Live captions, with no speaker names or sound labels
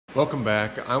Welcome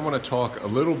back. I want to talk a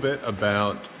little bit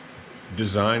about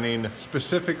designing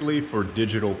specifically for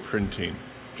digital printing.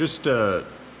 Just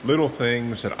little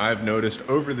things that I've noticed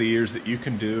over the years that you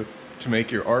can do to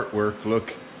make your artwork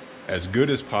look as good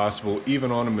as possible, even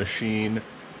on a machine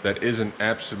that isn't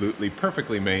absolutely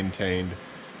perfectly maintained,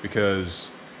 because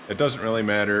it doesn't really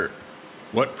matter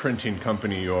what printing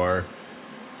company you are.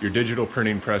 Your digital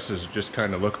printing presses just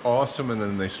kind of look awesome, and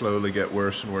then they slowly get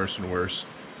worse and worse and worse.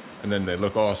 And then they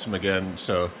look awesome again.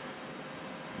 So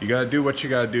you gotta do what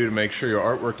you gotta do to make sure your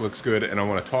artwork looks good, and I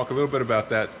wanna talk a little bit about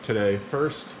that today.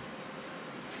 First,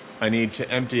 I need to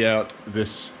empty out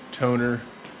this toner,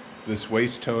 this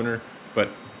waste toner, but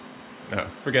no,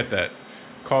 forget that.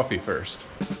 Coffee first.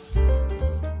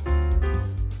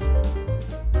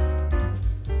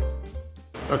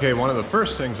 Okay, one of the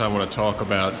first things I wanna talk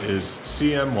about is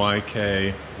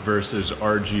CMYK versus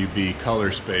RGB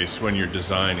color space when you're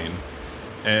designing.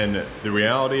 And the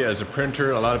reality, as a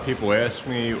printer, a lot of people ask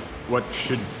me what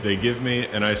should they give me,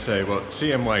 and I say, well,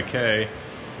 CMYK,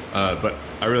 but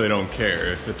I really don't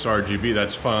care. If it's RGB,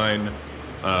 that's fine,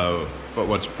 but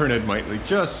what's printed might be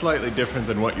just slightly different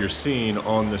than what you're seeing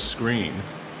on the screen.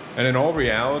 And in all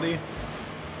reality,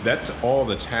 that's all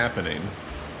that's happening.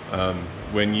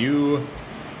 When you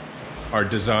are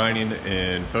designing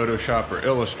in Photoshop or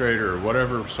Illustrator or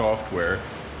whatever software,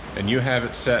 and you have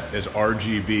it set as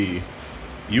RGB,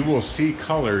 you will see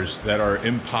colors that are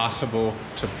impossible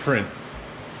to print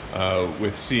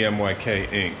with CMYK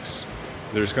inks.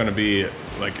 There's going to be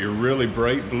like your really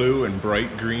bright blue and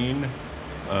bright green.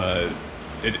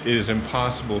 It is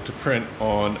impossible to print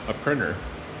on a printer,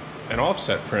 an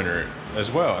offset printer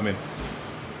as well. I mean,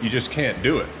 you just can't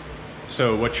do it.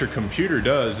 So what your computer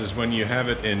does is when you have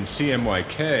it in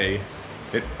CMYK,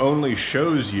 it only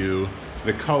shows you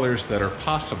the colors that are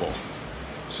possible.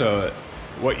 So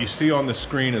what you see on the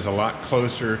screen is a lot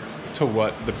closer to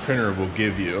what the printer will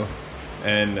give you,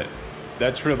 and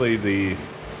that's really the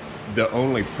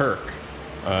only perk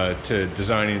to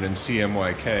designing in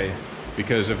CMYK,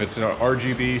 because if it's an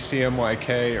RGB,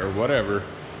 CMYK, or whatever,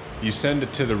 you send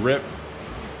it to the RIP,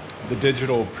 the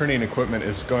digital printing equipment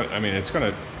is going, I mean, it's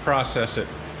going to process it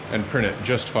and print it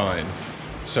just fine.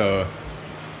 So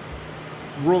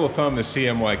rule of thumb is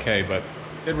CMYK, but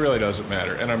it really doesn't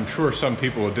matter, and I'm sure some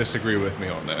people will disagree with me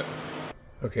on that.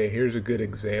 Okay, here's a good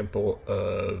example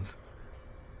of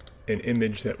an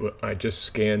image that I just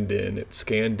scanned in. It's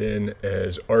scanned in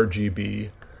as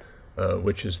RGB,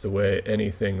 which is the way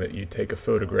anything that you take a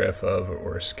photograph of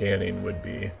or a scanning would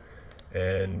be.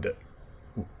 And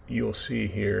you'll see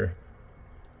here,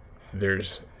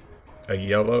 there's a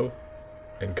yellow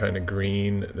and kind of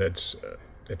green that's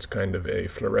it's kind of a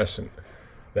fluorescent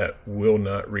that will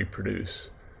not reproduce.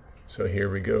 So here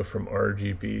we go from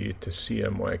RGB to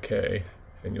CMYK,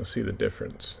 and you'll see the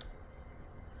difference.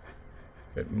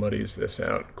 It muddies this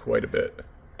out quite a bit,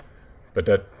 but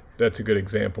that's a good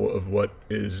example of what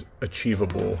is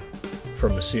achievable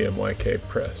from a CMYK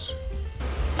press.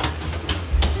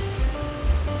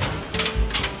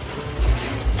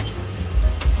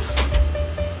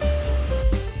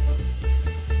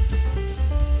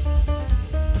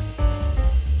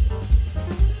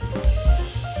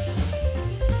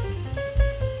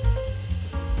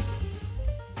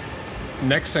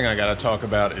 Next thing I gotta talk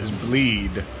about is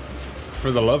bleed.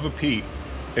 For the love of Pete,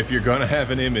 if you're gonna have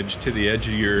an image to the edge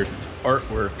of your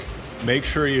artwork, make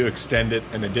sure you extend it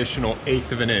an additional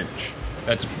 1/8 of an inch.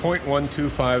 That's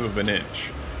 0.125 of an inch.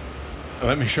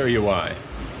 Let me show you why.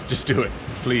 Just do it,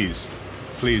 please.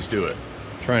 Please do it.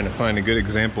 Trying to find a good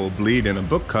example of bleed in a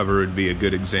book cover would be a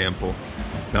good example.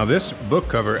 Now this book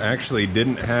cover actually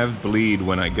didn't have bleed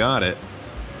when I got it,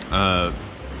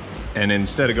 and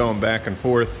instead of going back and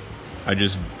forth, I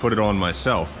just put it on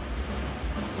myself.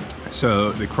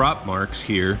 So the crop marks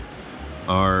here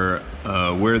are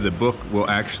where the book will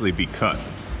actually be cut.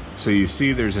 So you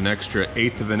see there's an extra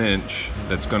 1/8 of an inch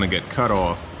that's going to get cut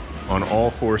off on all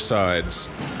 4 sides,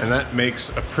 and that makes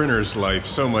a printer's life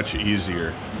so much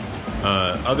easier.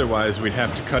 Otherwise we'd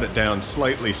have to cut it down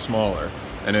slightly smaller,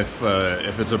 and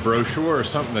if it's a brochure or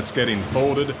something that's getting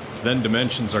folded, then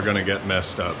dimensions are going to get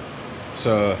messed up.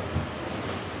 So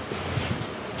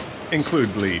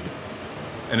include bleed.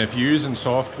 And if you're using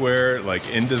software like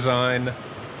InDesign,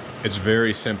 it's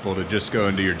very simple to just go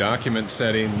into your document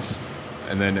settings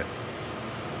and then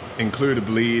include a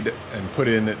bleed and put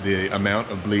in the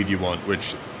amount of bleed you want,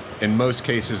 which in most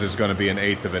cases is going to be an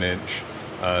 1/8 of an inch.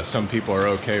 Some people are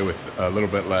okay with a little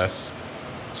bit less.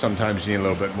 Sometimes you need a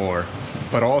little bit more.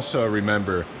 But also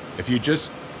remember, if you just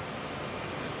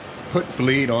put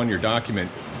bleed on your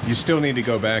document, you still need to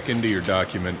go back into your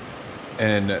document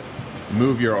and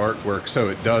move your artwork so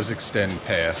it does extend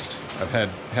past.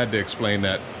 I've had to explain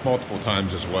that multiple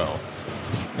times as well.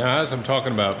 Now, as I'm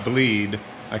talking about bleed,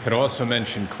 I could also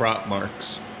mention crop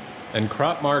marks. And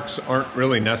crop marks aren't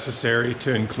really necessary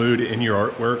to include in your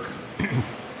artwork.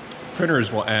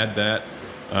 Printers will add that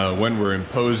when we're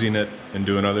imposing it and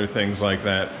doing other things like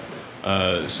that.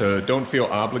 So don't feel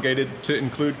obligated to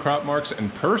include crop marks.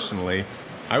 And personally,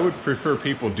 I would prefer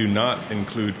people do not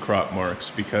include crop marks,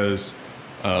 because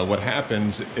what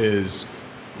happens is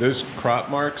those crop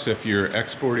marks, if you're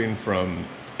exporting from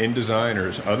InDesign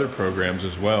or other programs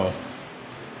as well,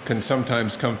 can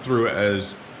sometimes come through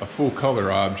as a full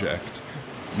color object,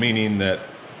 meaning that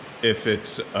if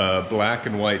it's a black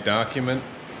and white document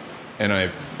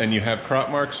and you have crop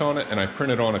marks on it and I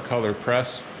print it on a color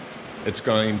press, it's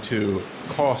going to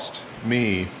cost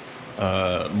me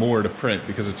more to print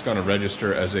because it's going to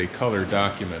register as a color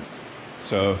document.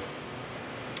 So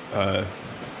I'd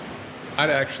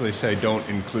actually say don't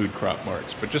include crop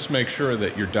marks, but just make sure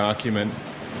that your document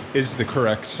is the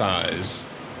correct size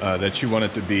that you want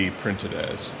it to be printed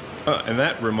as. And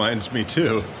that reminds me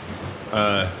too,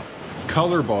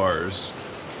 color bars,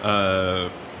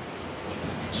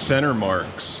 center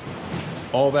marks,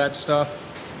 all that stuff,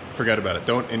 forget about it.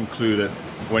 Don't include it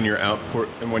when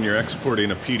you're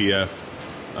exporting a PDF.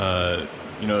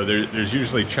 You know, there's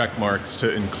usually check marks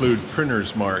to include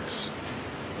printer's marks.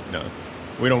 No,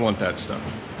 we don't want that stuff.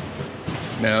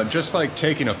 Now, just like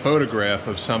taking a photograph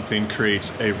of something creates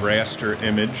a raster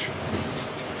image,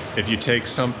 if you take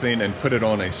something and put it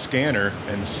on a scanner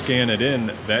and scan it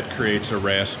in, that creates a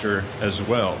raster as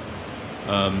well.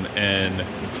 And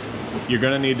you're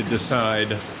going to need to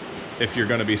decide if you're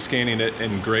going to be scanning it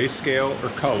in grayscale or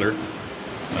color.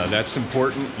 That's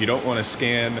important. You don't want to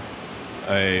scan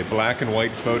a black and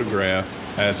white photograph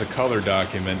as a color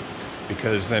document,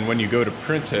 because then when you go to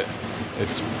print it,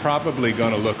 it's probably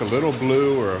going to look a little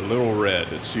blue or a little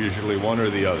red. It's usually one or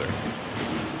the other.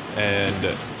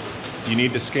 And you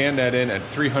need to scan that in at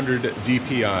 300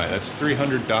 DPI. That's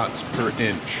 300 dots per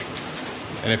inch.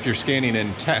 And if you're scanning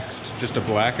in text, just a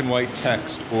black and white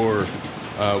text, or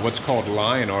what's called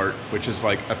line art, which is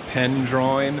like a pen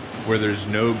drawing where there's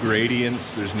no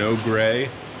gradients, there's no gray,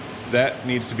 that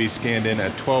needs to be scanned in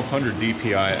at 1200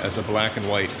 DPI as a black and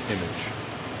white image.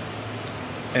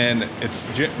 And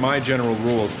it's my general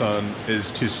rule of thumb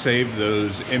is to save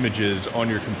those images on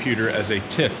your computer as a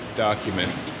TIFF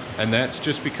document. And that's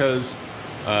just because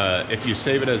if you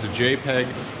save it as a JPEG,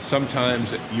 sometimes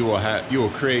you will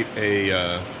create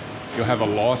a you'll have a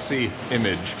lossy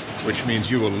image, which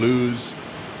means you will lose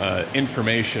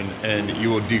information and you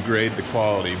will degrade the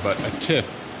quality. But a TIFF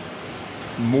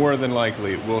more than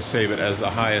likely will save it as the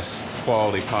highest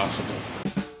quality possible.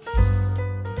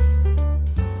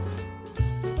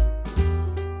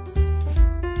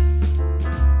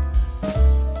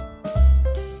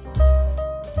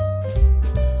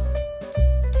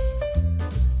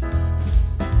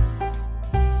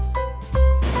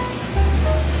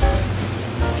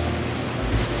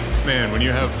 Man, when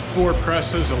you have 4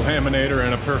 presses, a laminator,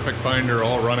 and a perfect binder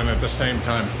all running at the same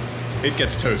time, it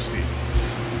gets toasty.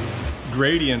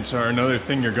 Gradients are another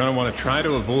thing you're going to want to try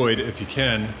to avoid if you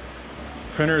can.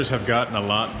 Printers have gotten a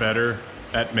lot better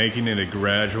at making it a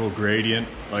gradual gradient.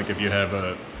 Like if you have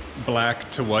a black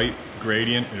to white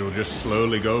gradient, it'll just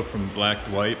slowly go from black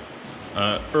to white.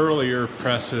 Earlier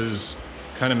presses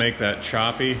kind of make that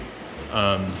choppy.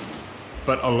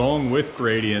 But along with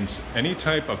gradients, any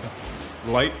type of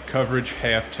light coverage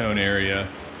halftone area,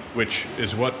 which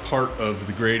is what part of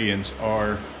the gradients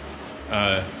are,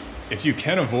 if you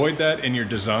can avoid that in your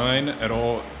design at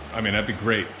all, I mean, that'd be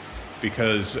great,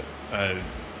 because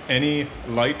any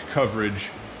light coverage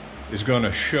is going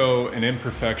to show an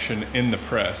imperfection in the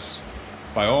press.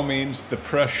 By all means, the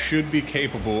press should be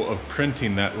capable of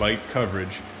printing that light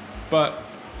coverage, but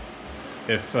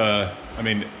if, I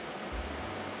mean,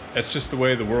 that's just the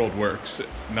way the world works.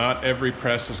 Not every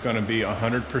press is going to be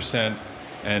 100%,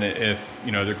 and if,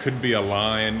 you know, there could be a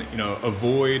line, you know, a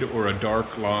void or a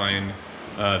dark line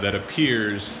that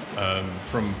appears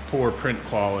from poor print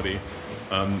quality.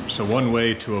 So one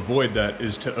way to avoid that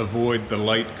is to avoid the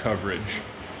light coverage.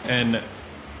 And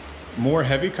more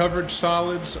heavy coverage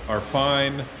solids are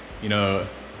fine, you know,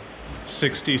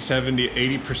 60, 70,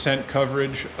 80%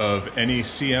 coverage of any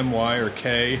CMY or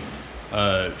K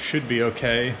should be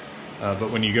okay. But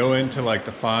when you go into like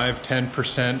the 5,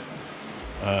 10%,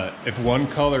 if one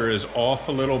color is off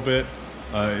a little bit,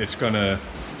 it's gonna,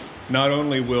 not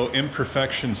only will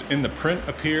imperfections in the print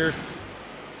appear,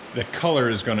 the color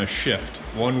is gonna shift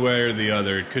one way or the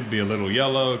other. It could be a little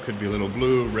yellow, it could be a little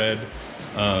blue, red.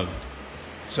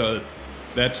 So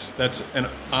That's an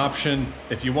option.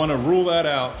 If you want to rule that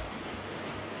out,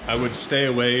 I would stay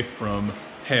away from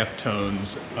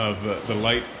halftones of the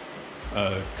light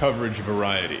coverage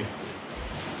variety.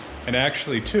 And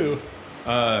actually too,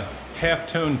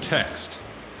 halftone text.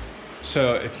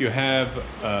 So if you have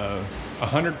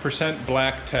 100%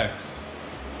 black text,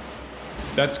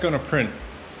 that's going to print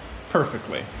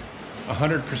perfectly.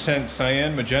 100%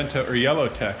 cyan, magenta, or yellow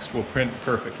text will print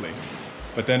perfectly.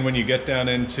 But then when you get down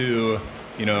into,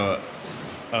 you know,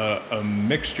 a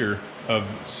mixture of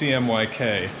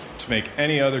CMYK to make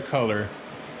any other color,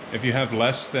 if you have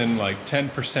less than like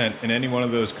 10% in any one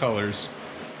of those colors,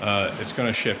 it's going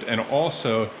to shift. And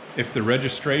also, if the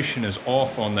registration is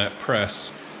off on that press,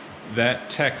 that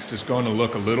text is going to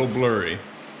look a little blurry.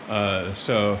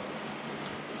 So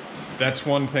that's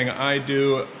one thing I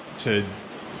do to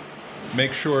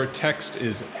make sure text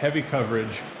is heavy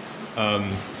coverage.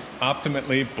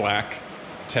 Optimally black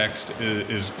text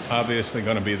is obviously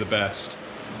going to be the best.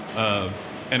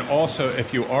 And also,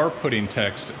 if you are putting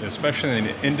text, especially in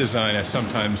InDesign, I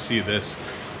sometimes see this.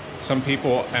 Some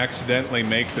people accidentally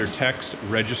make their text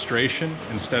registration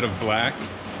instead of black,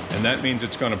 and that means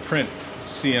it's going to print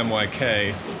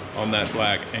CMYK on that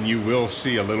black, and you will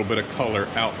see a little bit of color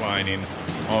outlining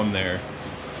on there.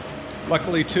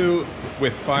 Luckily too,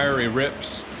 with Fiery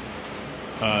Rips,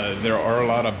 there are a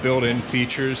lot of built-in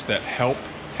features that help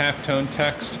halftone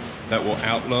text that will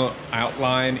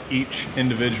outline each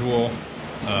individual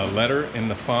letter in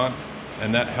the font,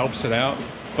 and that helps it out.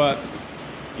 But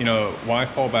you know, why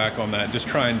fall back on that? Just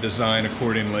try and design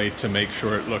accordingly to make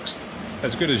sure it looks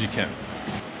as good as you can.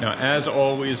 Now, as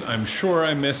always, I'm sure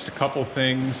I missed a couple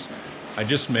things. I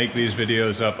just make these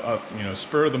videos up, you know,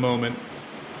 spur of the moment.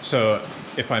 So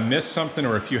if I missed something,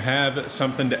 or if you have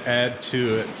something to add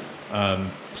to it,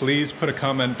 please put a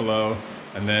comment below.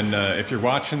 And then if you're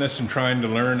watching this and trying to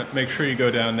learn, make sure you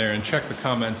go down there and check the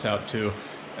comments out too,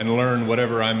 and learn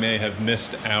whatever I may have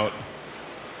missed out.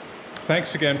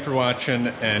 Thanks again for watching,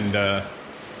 and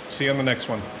see you on the next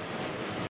one.